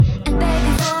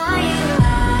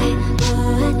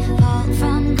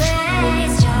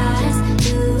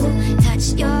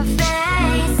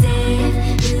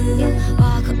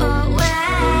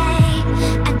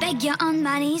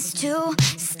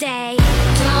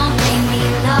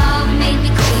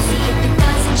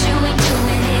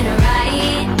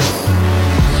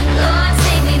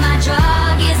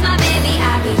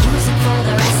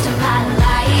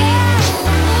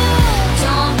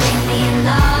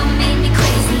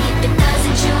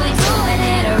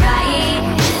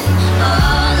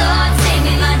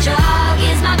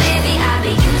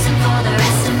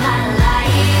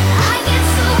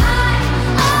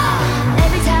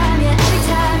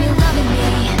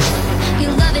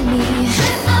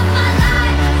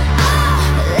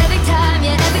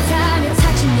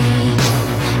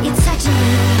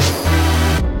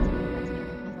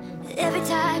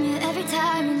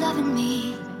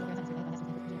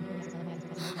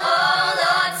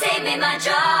baby, my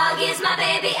drug is my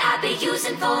baby. I'll be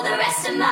using for the rest of my